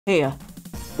Hey,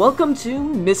 welcome to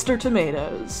Mr.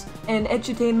 TomatoS, an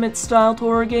edutainment-style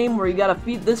horror game where you gotta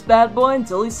feed this bad boy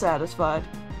until he's satisfied.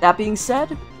 That being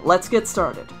said, let's get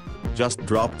started. Just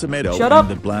drop tomato Shut in up.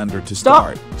 the blender to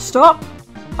Stop! start. Stop!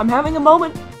 I'm having a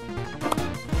moment.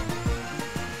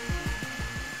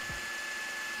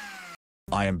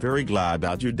 I am very glad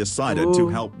that you decided to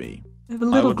help me. I have a I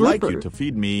little would like grouper. you to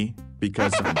feed me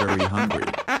because I'm very hungry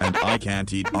and I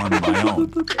can't eat on my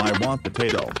own. I want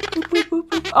potato.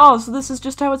 Oh, so this is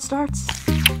just how it starts.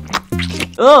 I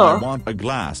Ugh. want a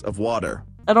glass of water.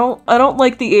 I don't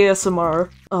like the ASMR.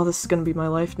 Oh, this is gonna be my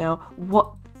life now.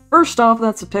 What? First off,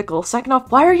 that's a pickle. Second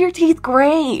off, why are your teeth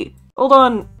gray? Hold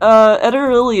on,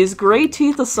 Edutainment, is gray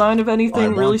teeth a sign of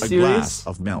anything really I want a serious? glass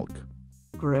of milk.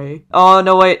 Gray. Oh,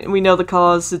 no, wait, we know the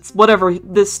cause. It's whatever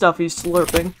this stuff he's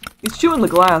slurping. He's chewing the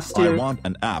glass, I too. want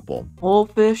an apple. Whole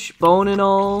fish, bone and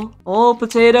all. Whole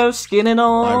potato, skin and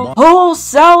all. want- Whole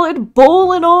salad,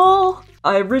 bowl and all.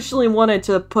 I originally wanted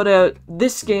to put out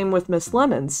this game with Miss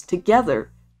Lemons together,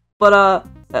 but,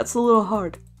 that's a little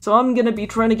hard. So I'm gonna be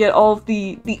trying to get all of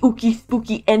the ooky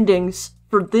spooky endings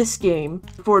for this game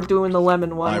before doing the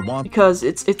lemon one, because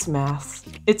it's math.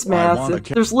 It's math.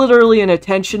 There's literally an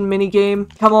attention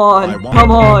minigame. Come on, come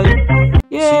on.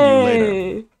 Yay!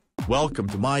 later. Welcome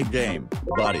to my game,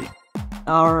 buddy.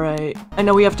 Alright. I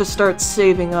know we have to start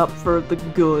saving up for the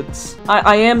goods.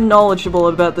 I am knowledgeable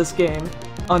about this game,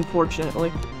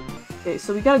 unfortunately. Okay,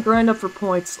 so we gotta grind up for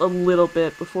points a little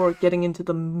bit before getting into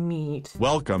the meat.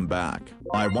 Welcome back.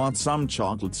 I want some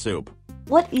chocolate soup.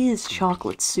 What is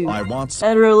chocolate soup? I want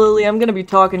Edutainment, I'm gonna be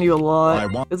talking to you a lot, I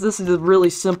want- because this is a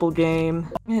really simple game.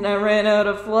 And I ran out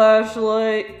of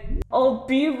flashlight. I'll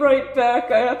be right back,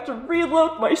 I have to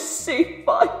reload my save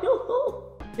file.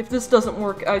 If this doesn't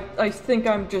work, I think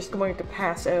I'm just going to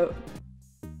pass out.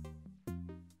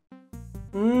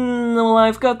 Well,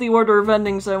 I've got the order of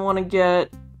endings I want to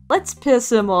get. Let's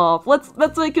piss him off. Let's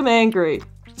make him angry.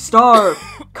 Starve.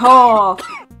 Cough.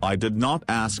 I did not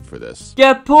ask for this.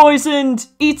 Get poisoned!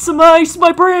 Eat some ice,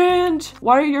 my brand!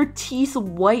 Why are your teeth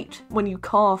white when you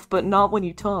cough, but not when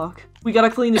you talk? We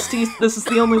gotta clean his teeth, this is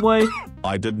the only way.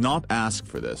 I did not ask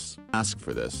for this. Ask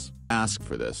for this. Ask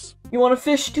for this. You want a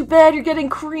fish? Too bad, you're getting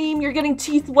cream, you're getting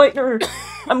teeth whitener.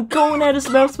 I'm going at his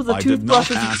mouth with a toothbrush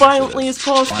as violently as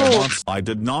possible. I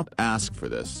did not ask for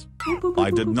this. I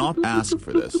did not ask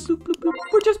for this.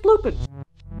 We're just blooping.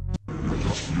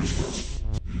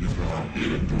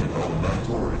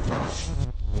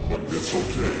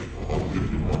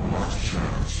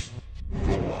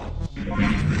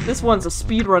 This one's a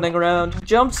speedrunning round.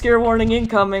 Jump scare warning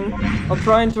incoming. I'll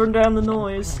try and turn down the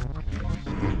noise.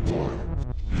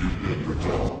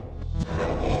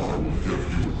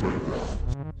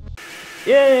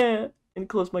 Yeah! And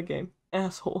close my game.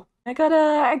 Asshole. I got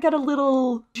a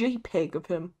little JPEG of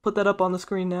him. Put that up on the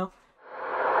screen now.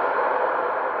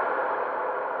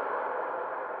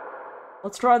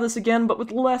 Let's try this again, but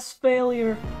with less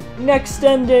failure. Next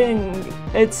ending!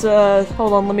 It's,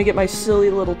 hold on, let me get my silly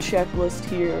little checklist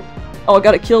here. Oh, I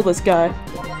gotta kill this guy.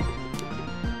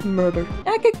 Murder.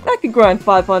 I could grind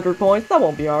 500 points, that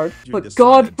won't be hard. But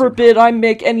God forbid I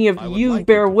make any of you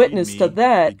bear witness to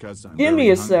that. Give me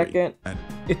a second.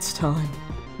 It's time.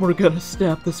 We're gonna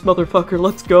stab this motherfucker,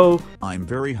 let's go. I'm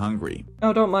very hungry.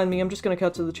 Oh, don't mind me, I'm just gonna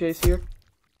cut to the chase here.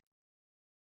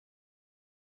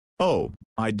 Oh,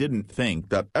 I didn't think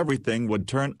that everything would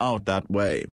turn out that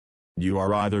way. You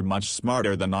are either much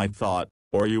smarter than I thought,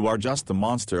 or you are just a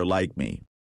monster like me.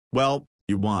 Well,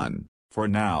 you won. For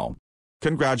now.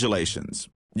 Congratulations.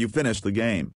 You finished the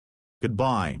game.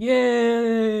 Goodbye.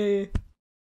 Yay!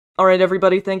 Alright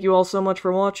everybody, thank you all so much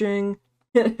for watching.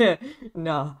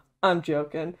 Nah, I'm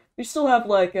joking. We still have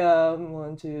like,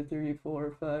 1, 2, 3,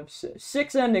 4, 5,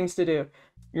 6 endings to do.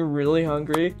 You're really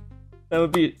hungry? That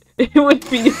would be- it would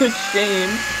be a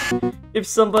shame if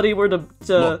somebody were to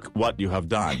Look what you have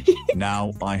done.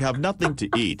 Now I have nothing to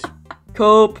eat.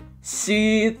 Cope,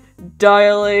 seethe,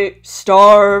 dilate,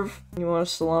 starve. You want a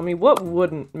salami? What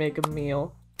wouldn't make a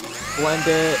meal? Blend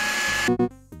it.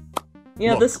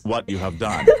 Yeah, Look what you have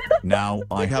done. Now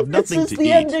I have nothing to eat. This is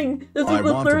the ending! This is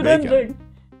the want third bacon. ending!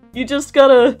 We just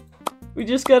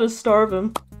gotta starve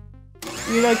him.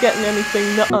 You're not getting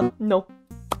anything, nuh-uh, no.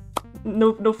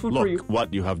 No food for you. Look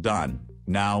what you have done.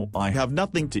 Now I have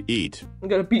nothing to eat. I'm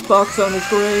gonna beatbox on his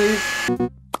grave.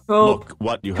 Cope. Look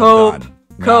what you have Cope. done.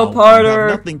 Cope Now I have harder.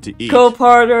 nothing to eat. Cope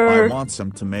harder. I want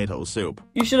some tomato soup.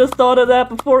 You should have thought of that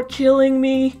before killing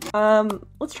me.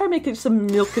 Let's try making some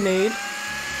milkade.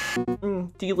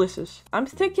 Delicious. I'm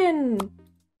thinking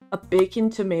a bacon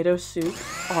tomato soup.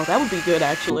 Oh, that would be good,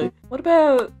 actually. What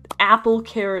about apple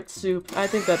carrot soup? I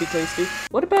think that'd be tasty.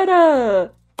 What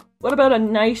about, What about a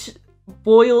nice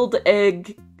boiled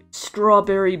egg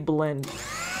strawberry blend?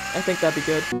 I think that'd be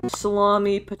good.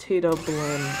 Salami potato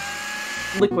blend.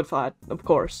 Liquefied, of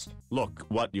course. Look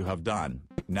what you have done.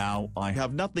 Now I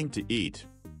have nothing to eat.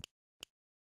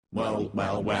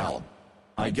 Well.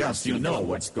 I guess you know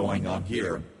what's going on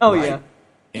here. Oh, right? yeah.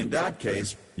 In that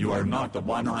case, you are not the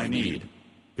one I need.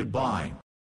 Goodbye.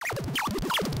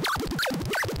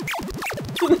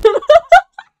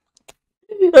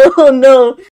 Oh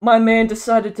no! My man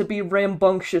decided to be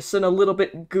rambunctious and a little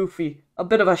bit goofy. A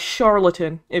bit of a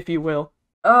charlatan, if you will.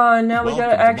 Now we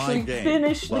gotta actually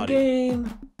finish the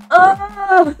game.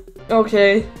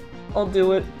 Okay, I'll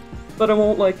do it, but I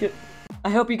won't like it. I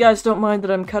hope you guys don't mind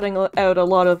that I'm cutting out a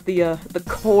lot of the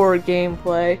core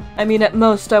gameplay. I mean, at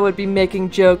most I would be making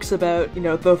jokes about, you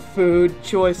know, the food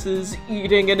choices,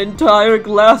 eating an entire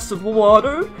glass of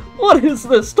water. What is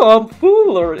this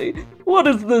tomfoolery? What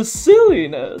is this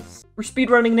silliness? We're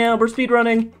speedrunning now, we're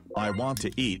speedrunning. I want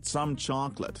to eat some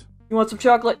chocolate. You want some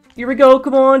chocolate? Here we go,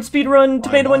 come on, speedrun,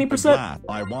 tomato 20%.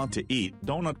 I want to eat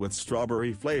donut with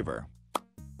strawberry flavor.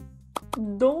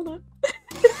 Donut?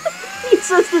 He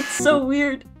says it's so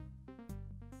weird.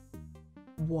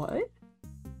 What?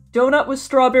 Donut with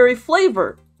strawberry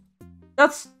flavor.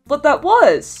 That's what that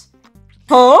was.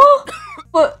 Huh?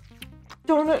 But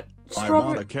donut strawberry. I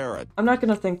want a carrot. I'm not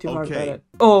gonna think too hard about it.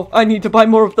 Oh, I need to buy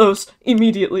more of those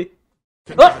immediately.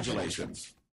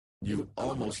 Congratulations. You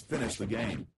almost finished the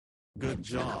game. Good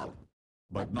job,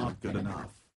 but not good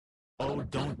enough. Oh,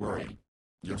 don't worry.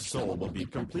 Your soul will be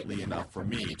completely enough for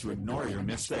me to ignore your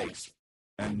mistakes.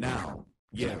 And now,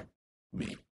 give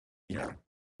me your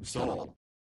soul.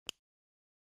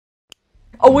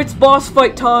 Oh, it's boss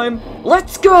fight time!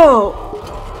 Let's go!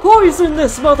 Poison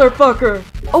this motherfucker!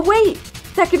 Oh wait!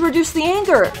 That can reduce the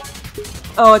anger!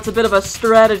 Oh, it's a bit of a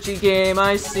strategy game.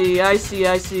 I see.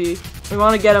 We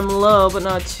want to get him low, but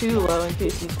not too low in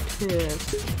case he's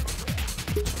pissed.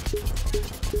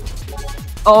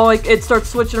 Oh, it starts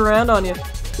switching around on you.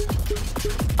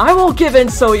 I won't give in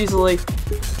so easily.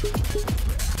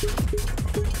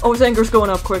 Oh, his anger's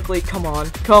going up quickly. Come on.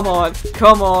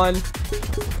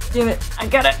 Damn it. I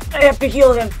have to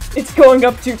heal him. It's going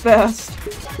up too fast.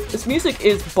 This music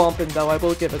is bumping, though. I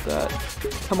will give it that.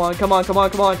 Come on.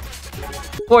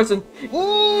 Poison.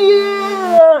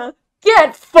 Yeah!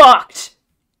 Get fucked!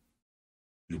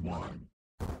 You won.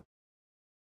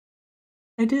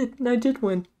 I did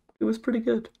win. It was pretty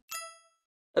good.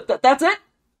 That's it?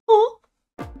 Oh.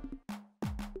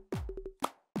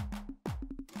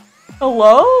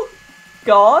 Hello?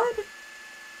 God?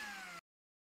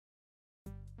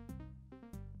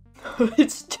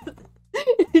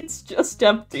 It's just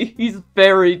empty. He's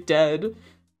very dead.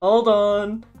 Hold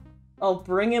on. I'll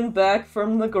bring him back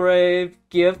from the grave.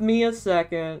 Give me a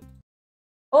second.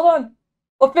 Hold on.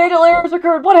 A fatal error has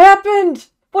occurred. What happened?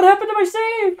 What happened to my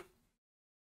save?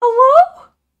 Hello?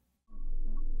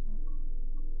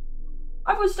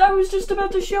 I was just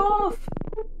about to show off.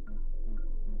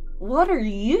 What are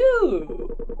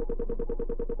you?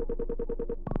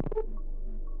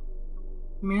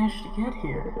 Managed to get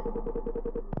here.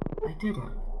 I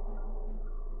didn't.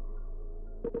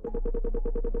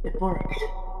 It worked.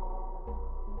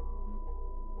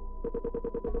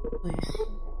 Please.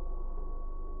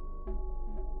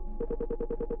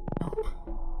 Help.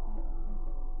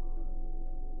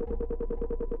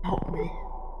 Help me.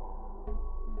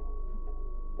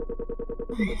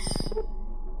 Please.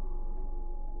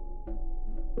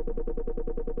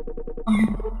 I'm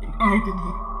in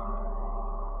agony.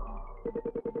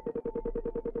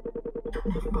 I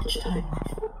don't have much time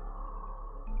left.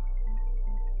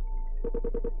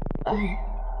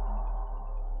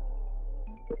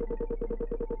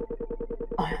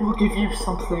 I will give you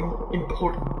something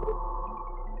important.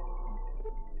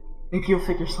 Maybe you'll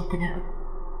figure something out.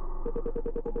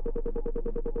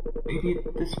 Maybe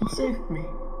this will save me.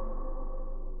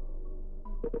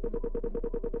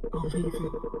 I'll leave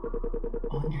it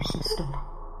on your system.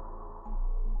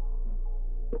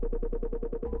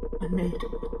 I made a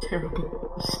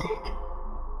terrible mistake.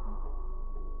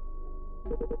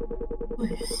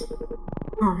 Please,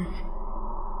 hurry.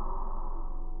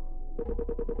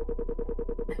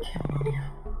 I count on you.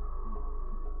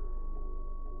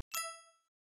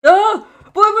 Ah!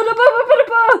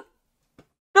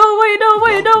 No, wait!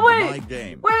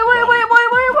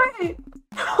 Wait!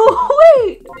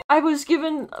 Wait! I was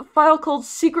given a file called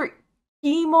Secret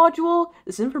Key Module.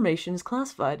 This information is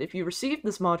classified. If you received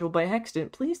this module by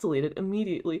accident, please delete it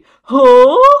immediately.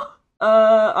 Huh?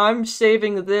 I'm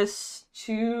saving this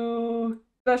to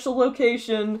special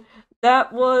location.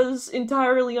 That was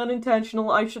entirely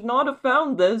unintentional. I should not have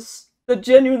found this. that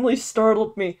genuinely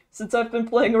startled me, since I've been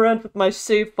playing around with my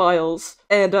save files,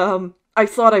 and, I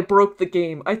thought I broke the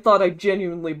game. I thought I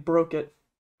genuinely broke it.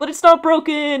 But it's not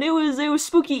broken! It was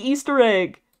spooky Easter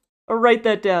egg! I'll write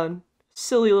that down.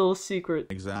 Silly little secret.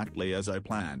 Exactly as I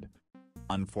planned.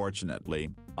 Unfortunately,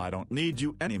 I don't need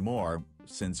you anymore,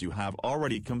 since you have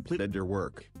already completed your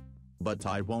work. But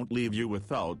I won't leave you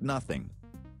without nothing.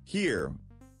 Here.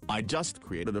 I just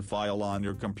created a file on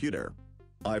your computer.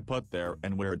 I put there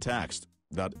in weird text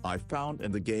that I found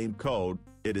in the game code.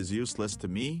 It is useless to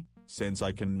me, since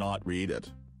I cannot read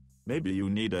it. Maybe you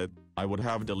need it, I would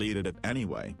have deleted it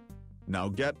anyway. Now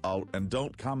get out and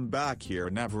don't come back here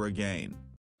never again.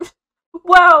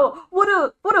 Wow, what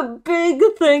a big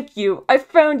thank you. I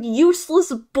found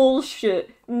useless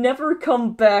bullshit. Never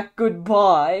come back,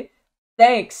 goodbye.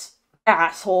 Thanks,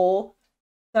 asshole.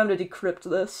 Time to decrypt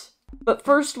this. But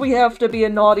first we have to be a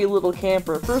naughty little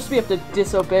camper. First we have to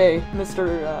disobey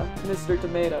Mr.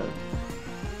 Tomato.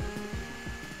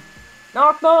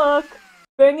 Knock knock!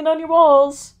 Banging on your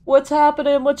walls! What's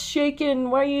happening? What's shaking?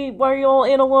 Why are you all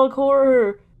analog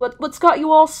horror? What's got you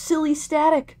all silly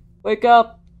static? Wake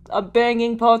up! I'm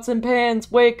banging pots and pans.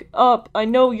 Wake up! I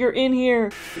know you're in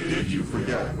here. Did you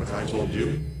forget what I told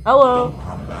you? Hello. Don't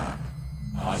come back.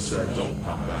 I said don't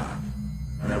come back.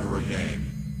 Never again.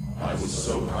 I was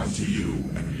so kind to you,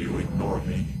 and you ignored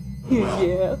me. Well,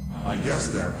 yeah. I guess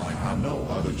then I have no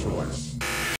other choice.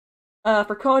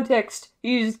 For context,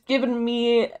 he's given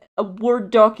me a Word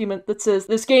document that says,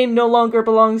 "This game no longer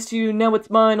belongs to you, now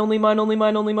it's mine, only mine, only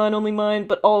mine, only mine, only mine,"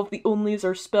 but all of the onlys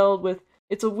are spelled with,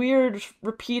 it's a weird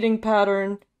repeating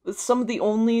pattern. Some of the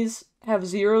onlys have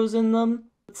zeros in them,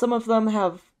 but some of them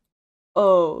have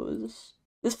O's.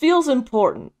 This feels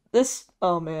important.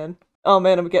 Oh man,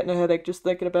 I'm getting a headache just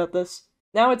thinking about this.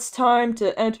 Now it's time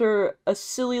to enter a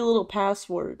silly little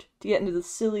password to get into the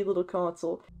silly little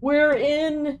console. We're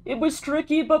in! It was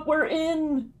tricky, but we're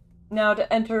in! Now to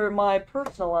enter my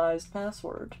personalized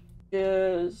password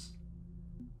is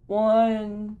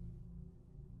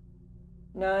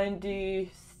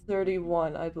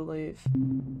 19031, I believe.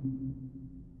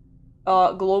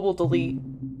 Global delete.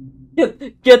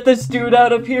 Get this dude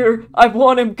out of here! I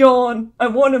want him gone! I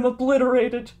want him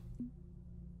obliterated!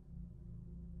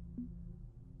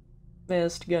 Man,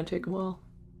 it's gonna take a while.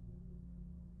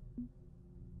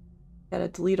 Gotta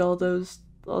delete all those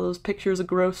pictures of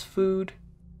gross food.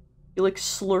 You like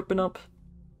slurping up.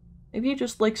 Maybe you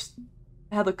just like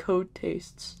how the code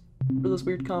tastes for those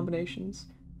weird combinations.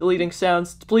 Deleting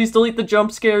sounds. Please delete the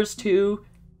jump scares too,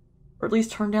 or at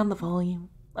least turn down the volume.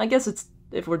 I guess it's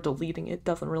if we're deleting it,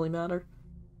 doesn't really matter.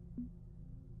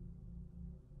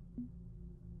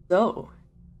 So,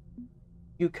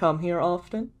 you come here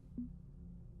often?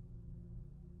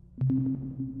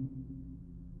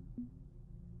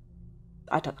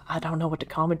 I don't know what to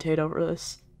commentate over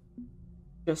this.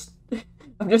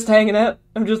 I'm just hanging out.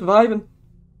 I'm just vibing.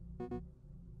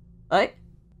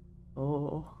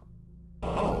 Oh.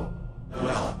 Oh,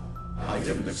 well, I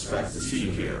didn't expect to see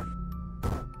you here.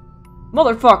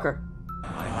 Motherfucker!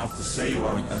 I have to say you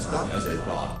aren't as dumb as I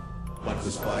thought. But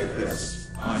despite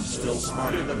this, I'm still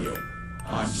smarter than you.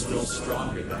 I'm still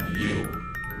stronger than you.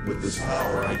 With this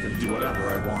power, I can do whatever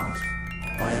I want.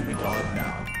 I am a god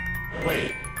now.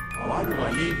 Wait, why do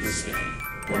I need this game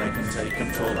when I can take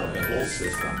control of the whole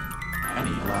system? Any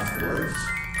last words?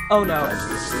 Oh no. Because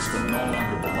this system no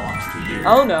longer belongs to you.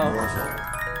 Oh no. Mortal.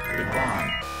 Goodbye.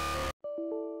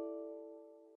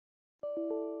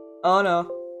 Oh no.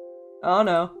 Oh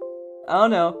no. Oh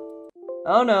no.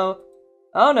 Oh no.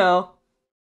 Oh no.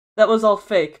 That was all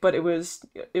fake, but it was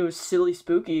silly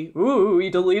spooky. Ooh, he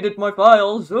deleted my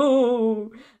files.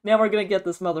 Ooh. Now we're gonna get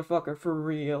this motherfucker for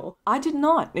real. I did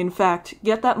not, in fact,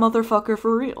 get that motherfucker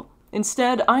for real.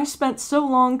 Instead, I spent so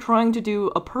long trying to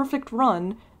do a perfect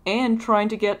run and trying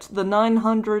to get the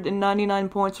 999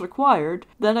 points required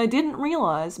that I didn't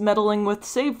realize meddling with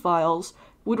save files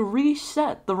would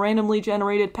reset the randomly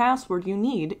generated password you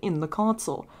need in the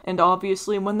console. And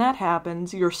obviously when that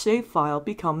happens, your save file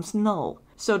becomes null.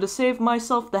 So to save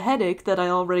myself the headache that I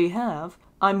already have,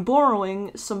 I'm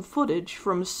borrowing some footage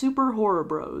from Super Horror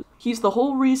Bros. He's the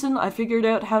whole reason I figured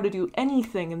out how to do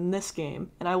anything in this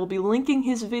game, and I will be linking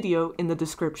his video in the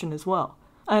description as well.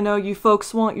 I know you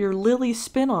folks want your Lily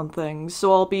spin on things,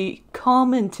 so I'll be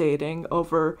commentating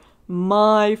over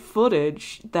my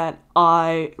footage that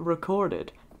I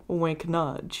recorded. Wink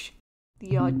nudge.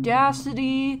 The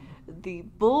audacity, the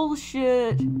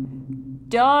bullshit.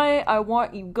 Die, I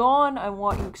want you gone, I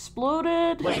want you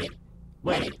exploded. Wait,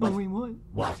 Wait, what?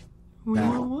 what?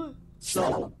 What?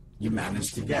 So, you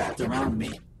managed to get around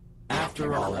me.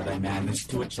 After all that I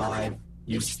managed to achieve,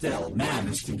 You still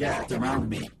managed to get around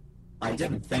me. I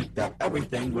didn't think that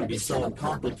everything would be so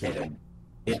complicated.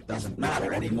 It doesn't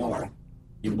matter anymore.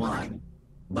 You won.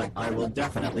 But I will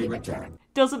definitely return.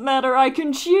 Doesn't matter, I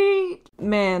can cheat!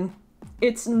 Man,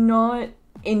 it's not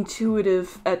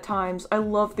intuitive at times. I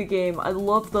love the game, I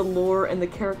love the lore and the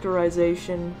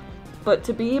characterization, but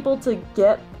to be able to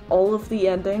get all of the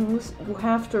endings, you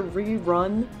have to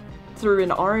rerun through an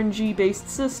RNG-based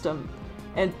system.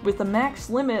 And with a max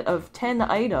limit of 10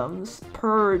 items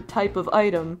per type of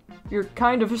item, you're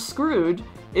kind of screwed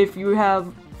if you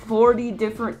have 40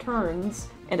 different turns,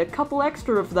 and a couple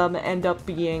extra of them end up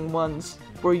being ones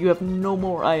where you have no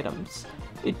more items.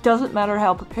 It doesn't matter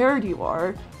how prepared you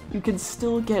are, you can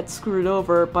still get screwed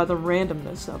over by the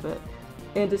randomness of it.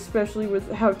 And especially with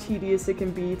how tedious it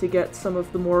can be to get some of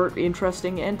the more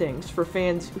interesting endings for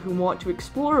fans who want to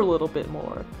explore a little bit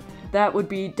more. That would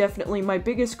be definitely my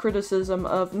biggest criticism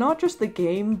of not just the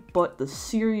game, but the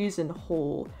series in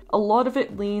whole. A lot of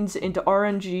it leans into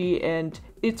RNG, and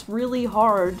it's really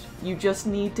hard, you just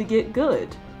need to get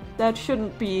good. That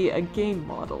shouldn't be a game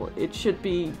model. It should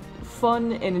be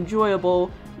fun and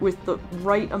enjoyable with the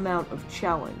right amount of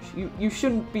challenge. You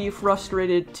shouldn't be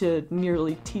frustrated to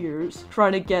nearly tears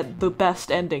trying to get the best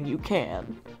ending you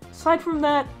can. Aside from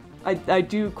that, I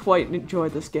do quite enjoy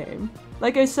this game.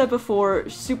 Like I said before,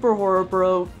 Super Horror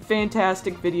Bro,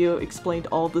 fantastic video, explained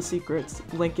all the secrets.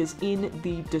 Link is in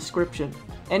the description.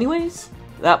 Anyways,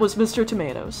 that was Mr.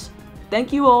 TomatoS.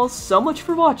 Thank you all so much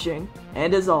for watching,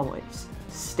 and as always,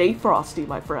 stay frosty,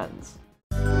 my friends.